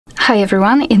Hi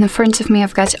everyone, in front of me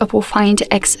I've got OPPO Find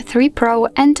X3 Pro,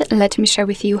 and let me share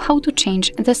with you how to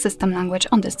change the system language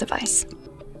on this device.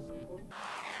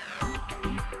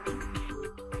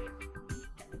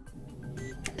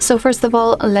 So first of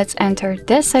all, let's enter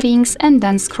the settings and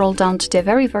then scroll down to the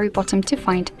very bottom to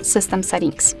find system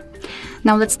settings.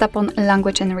 Now let's tap on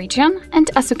language and region, and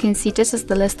as you can see, this is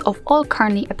the list of all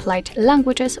currently applied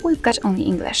languages. We've got only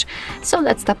English. So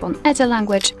let's tap on add a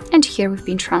language, and here we've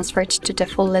been transferred to the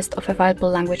full list of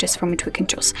available languages from which we can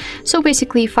choose. So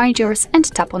basically find yours and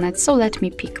tap on it. So let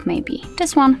me pick maybe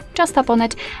this one, just tap on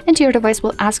it, and your device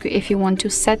will ask you if you want to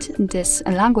set this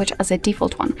language as a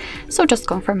default one. So just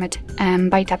confirm it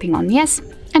by tapping on yes.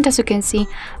 And as you can see,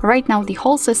 right now the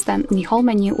whole system, the whole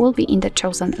menu will be in the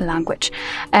chosen language.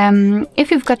 If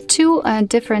you've got two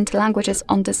different languages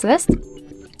on this list,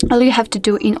 all you have to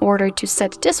do in order to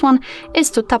set this one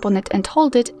is to tap on it and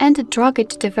hold it and drag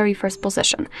it to the very first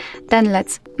position. Then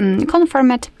let's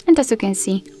confirm it, and as you can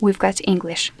see, we've got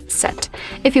English set.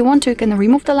 If you want to, you can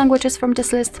remove the languages from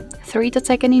this list. 3 dots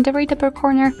icon in the right upper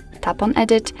corner, tap on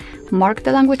edit, mark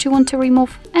the language you want to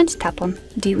remove, and tap on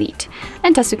delete.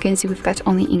 And as you can see, we've got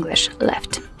only English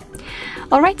left.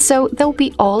 Alright, so that'll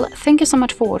be all. Thank you so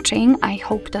much for watching. I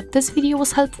hope that this video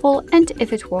was helpful, and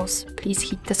if it was, please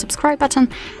hit the subscribe button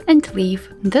and leave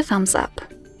the thumbs up.